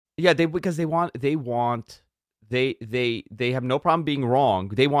Yeah, because they have no problem being wrong.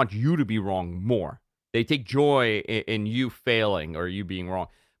 They want you to be wrong more. They take joy in you failing or you being wrong.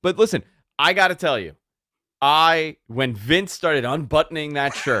 But listen, I got to tell you, when Vince started unbuttoning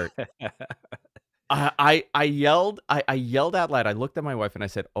that shirt, I yelled out loud. I looked at my wife and I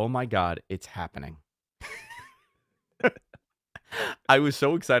said, "Oh my God, it's happening." I was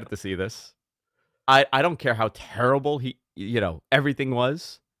so excited to see this. I don't care how terrible everything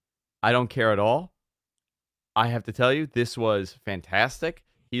was. I don't care at all. I have to tell you, this was fantastic.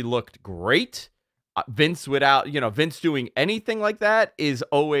 He looked great. Vince Vince doing anything like that is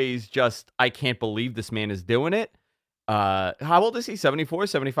always just, I can't believe this man is doing it. How old is he? 74,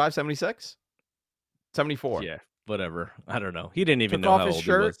 75, 76? 74. Yeah, whatever. I don't know. He didn't even Took know off how his old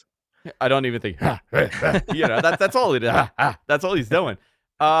shirt. he was. I don't even think, that's all he did. That's all he's doing.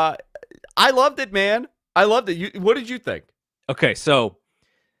 I loved it, man. I loved it. What did you think? Okay, so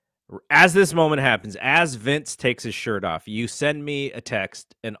as this moment happens, as Vince takes his shirt off, you send me a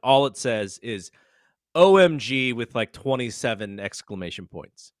text, and all it says is OMG with like 27 exclamation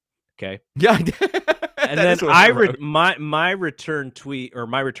points. Okay. Yeah. And then my return tweet or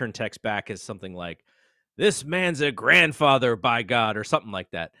my return text back is something like, "This man's a grandfather, by God," or something like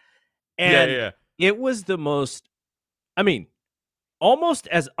that. And it was the most, I mean, almost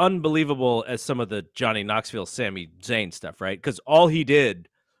as unbelievable as some of the Johnny Knoxville, Sami Zayn stuff, right? Because all he did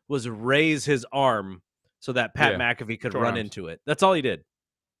was raise his arm so that Pat McAfee could run into it. That's all he did.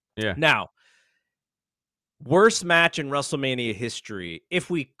 Yeah. Now, worst match in WrestleMania history,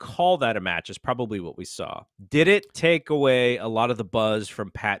 if we call that a match, is probably what we saw. Did it take away a lot of the buzz from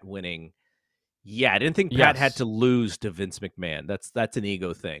Pat winning? Yeah, I didn't think Pat had to lose to Vince McMahon. That's an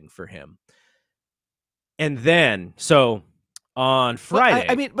ego thing for him. And then, so on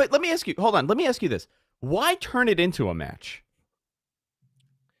Friday... But let me ask you, hold on, let me ask you this. Why turn it into a match?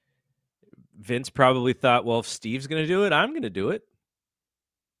 Vince probably thought, well, if Steve's going to do it, I'm going to do it.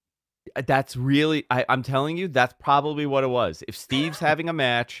 That's really, I'm telling you, that's probably what it was. If Steve's having a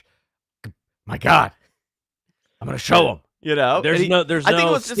match, my God, I'm going to show him. There's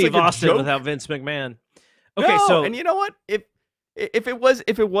no Steve Austin without Vince McMahon. Okay, so and you know what? If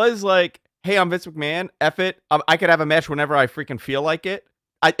it was like, hey, I'm Vince McMahon, F it, I could have a match whenever I freaking feel like it.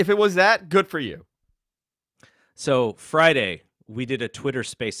 If it was that, good for you. So Friday, we did a Twitter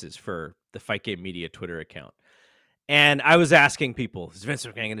Spaces for the Fight Game Media Twitter account. And I was asking people, is Vince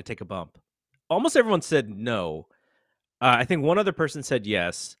McMahon going to take a bump? Almost everyone said no. I think one other person said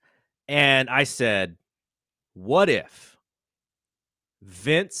yes. And I said, what if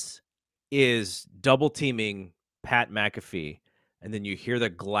Vince is double teaming Pat McAfee, and then you hear the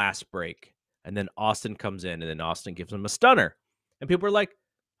glass break, and then Austin comes in, and then Austin gives him a stunner. And people are like,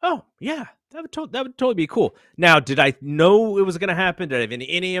 oh, yeah, that would totally be cool. Now, did I know it was going to happen? Did I have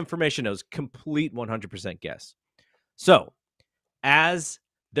any information? It was complete 100% guess. So, as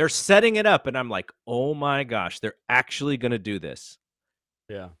they're setting it up, and I'm like, oh my gosh, they're actually going to do this.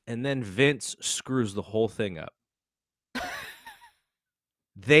 Yeah. And then Vince screws the whole thing up.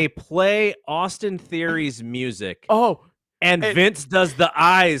 They play Austin Theory's music. Oh. And Vince does the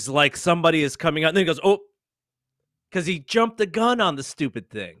eyes like somebody is coming out. And then he goes, oh, because he jumped the gun on the stupid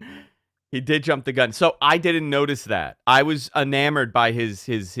thing. He did jump the gun. So I didn't notice that. I was enamored by his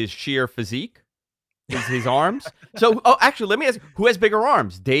sheer physique. His arms. So, actually, let me ask: who has bigger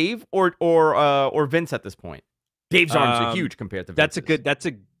arms, Dave or Vince at this point? Dave's arms are huge compared to Vince's. That's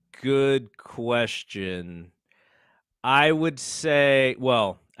a good question. I would say,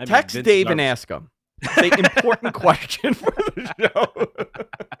 well, text Vince's Dave arms... and ask him. The important question for the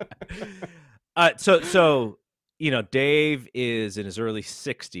show. So Dave is in his early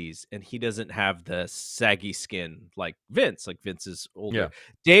 60s, and he doesn't have the saggy skin like Vince. Like Vince is older.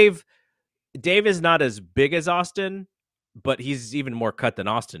 Yeah. Dave is not as big as Austin, but he's even more cut than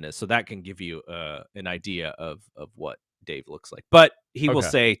Austin is. So that can give you an idea of what Dave looks like. But he will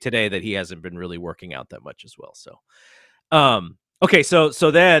say today that he hasn't been really working out that much as well. So, okay. So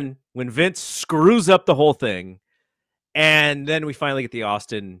then when Vince screws up the whole thing, and then we finally get the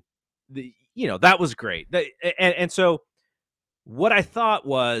Austin, that was great. And so what I thought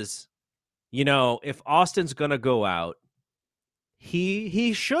was, if Austin's going to go out,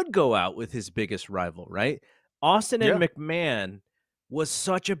 he should go out with his biggest rival, right? Austin and McMahon was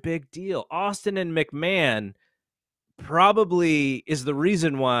such a big deal. Austin and McMahon probably is the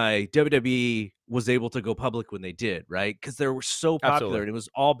reason why WWE was able to go public when they did, right? Because they were so popular. Absolutely. And it was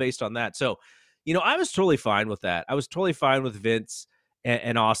all based on that. So, I was totally fine with that. I was totally fine with Vince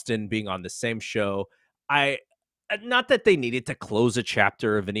and Austin being on the same show. Not that they needed to close a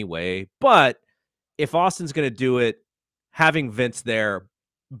chapter of any way, but if Austin's going to do it, having Vince there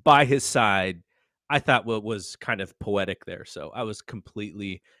by his side, I thought what was kind of poetic there. So I was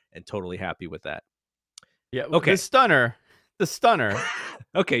completely and totally happy with that. Yeah, Okay. the stunner,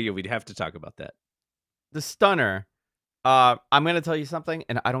 Okay, yeah, we'd have to talk about that. the stunner. I'm gonna tell you something,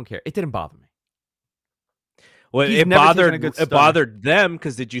 and I don't care. It didn't bother me. Well, He's never taken a good it stunner. bothered them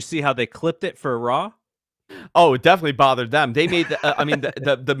because did you see how they clipped it for Raw? Oh, it definitely bothered them. They made I mean,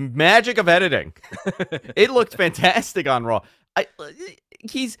 the magic of editing. It looked fantastic on Raw.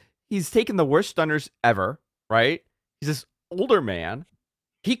 He's taken the worst stunners ever, right? He's this older man.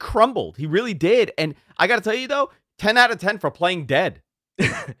 He crumbled. He really did. And I got to tell you though, 10 out of 10 for playing dead.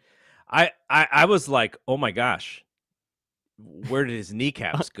 I was like, oh my gosh, where did his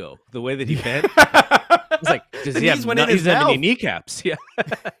kneecaps go? The way that he bent. I was like, does he have any kneecaps? Yeah.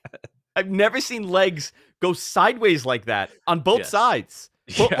 I've never seen legs go sideways like that on both sides.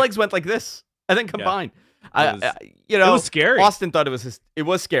 Both legs went like this and then combined. It was scary. Austin thought it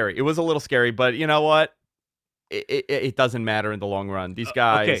was scary. It was a little scary, but you know what? It doesn't matter in the long run. These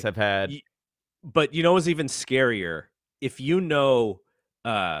guys have had. But you know what's even scarier? If you know,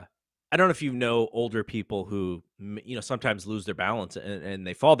 I don't know if you know older people who, you know, sometimes lose their balance and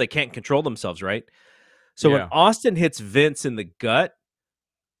they fall. They can't control themselves, right? So when Austin hits Vince in the gut,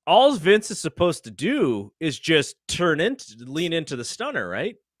 all Vince is supposed to do is just lean into the stunner,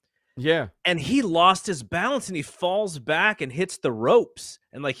 right? Yeah. And he lost his balance and he falls back and hits the ropes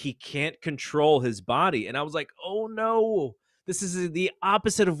and like he can't control his body. And I was like, oh no, this is the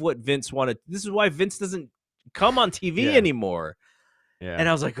opposite of what Vince wanted. This is why Vince doesn't come on TV anymore. Yeah. And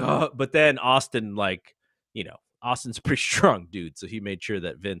I was like, oh, but then Austin, like, you know, Austin's a pretty strong dude. So he made sure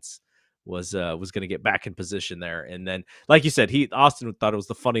that Vince was going to get back in position there. And then, like you said, Austin thought it was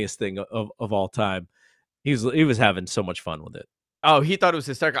the funniest thing of all time. He was having so much fun with it. Oh, he thought it was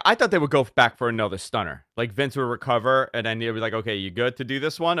hysterical. I thought they would go back for another stunner. Like Vince would recover, and then he'd be like, "Okay, you good to do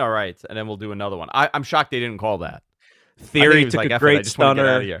this one? All right," and then we'll do another one. I'm shocked they didn't call that. Theory took a great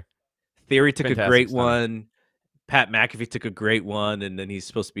stunner. Theory took a great one. Pat McAfee took a great one, and then he's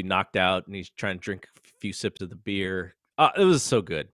supposed to be knocked out, and he's trying to drink a few sips of the beer. It was so good.